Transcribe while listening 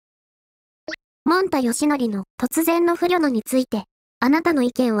もんたよしのりの突然の不慮のについて、あなたの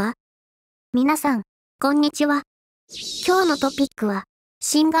意見は？皆さん、こんにちは。今日のトピックは、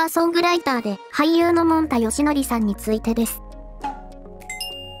シンガーソングライターで俳優のもんたよしのりさんについてです。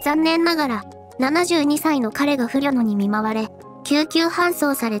残念ながら、72歳の彼が不慮のに見舞われ、救急搬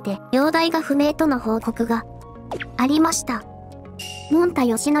送されて容体が不明との報告がありました。もんた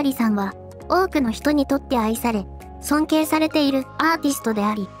よしのりさんは、多くの人にとって愛され、尊敬されているアーティストで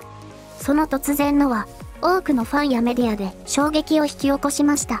あり、その突然のは、多くのファンやメディアで衝撃を引き起こし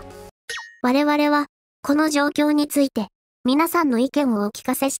ました。我々は、この状況について、皆さんの意見をお聞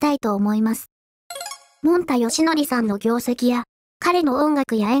かせしたいと思います。もんたよしのりさんの業績や、彼の音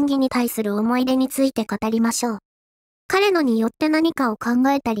楽や演技に対する思い出について語りましょう。彼のによって何かを考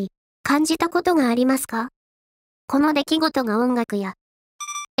えたり、感じたことがありますか？この出来事が音楽や、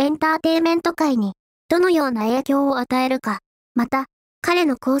エンターテイメント界に、どのような影響を与えるか、また、彼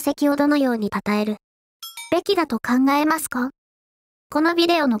の功績をどのように称えるべきだと考えますか？このビ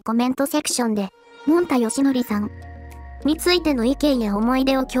デオのコメントセクションで、もんたよしのりさんについての意見や思い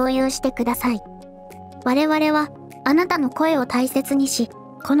出を共有してください。我々は、あなたの声を大切にし、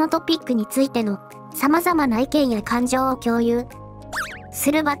このトピックについての様々な意見や感情を共有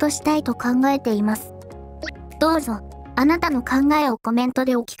する場としたいと考えています。どうぞ、あなたの考えをコメント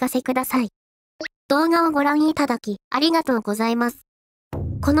でお聞かせください。動画をご覧いただき、ありがとうございます。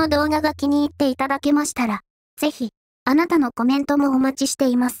この動画が気に入っていただけましたら、ぜひ、あなたのコメントもお待ちして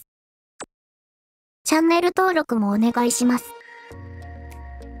います。チャンネル登録もお願いします。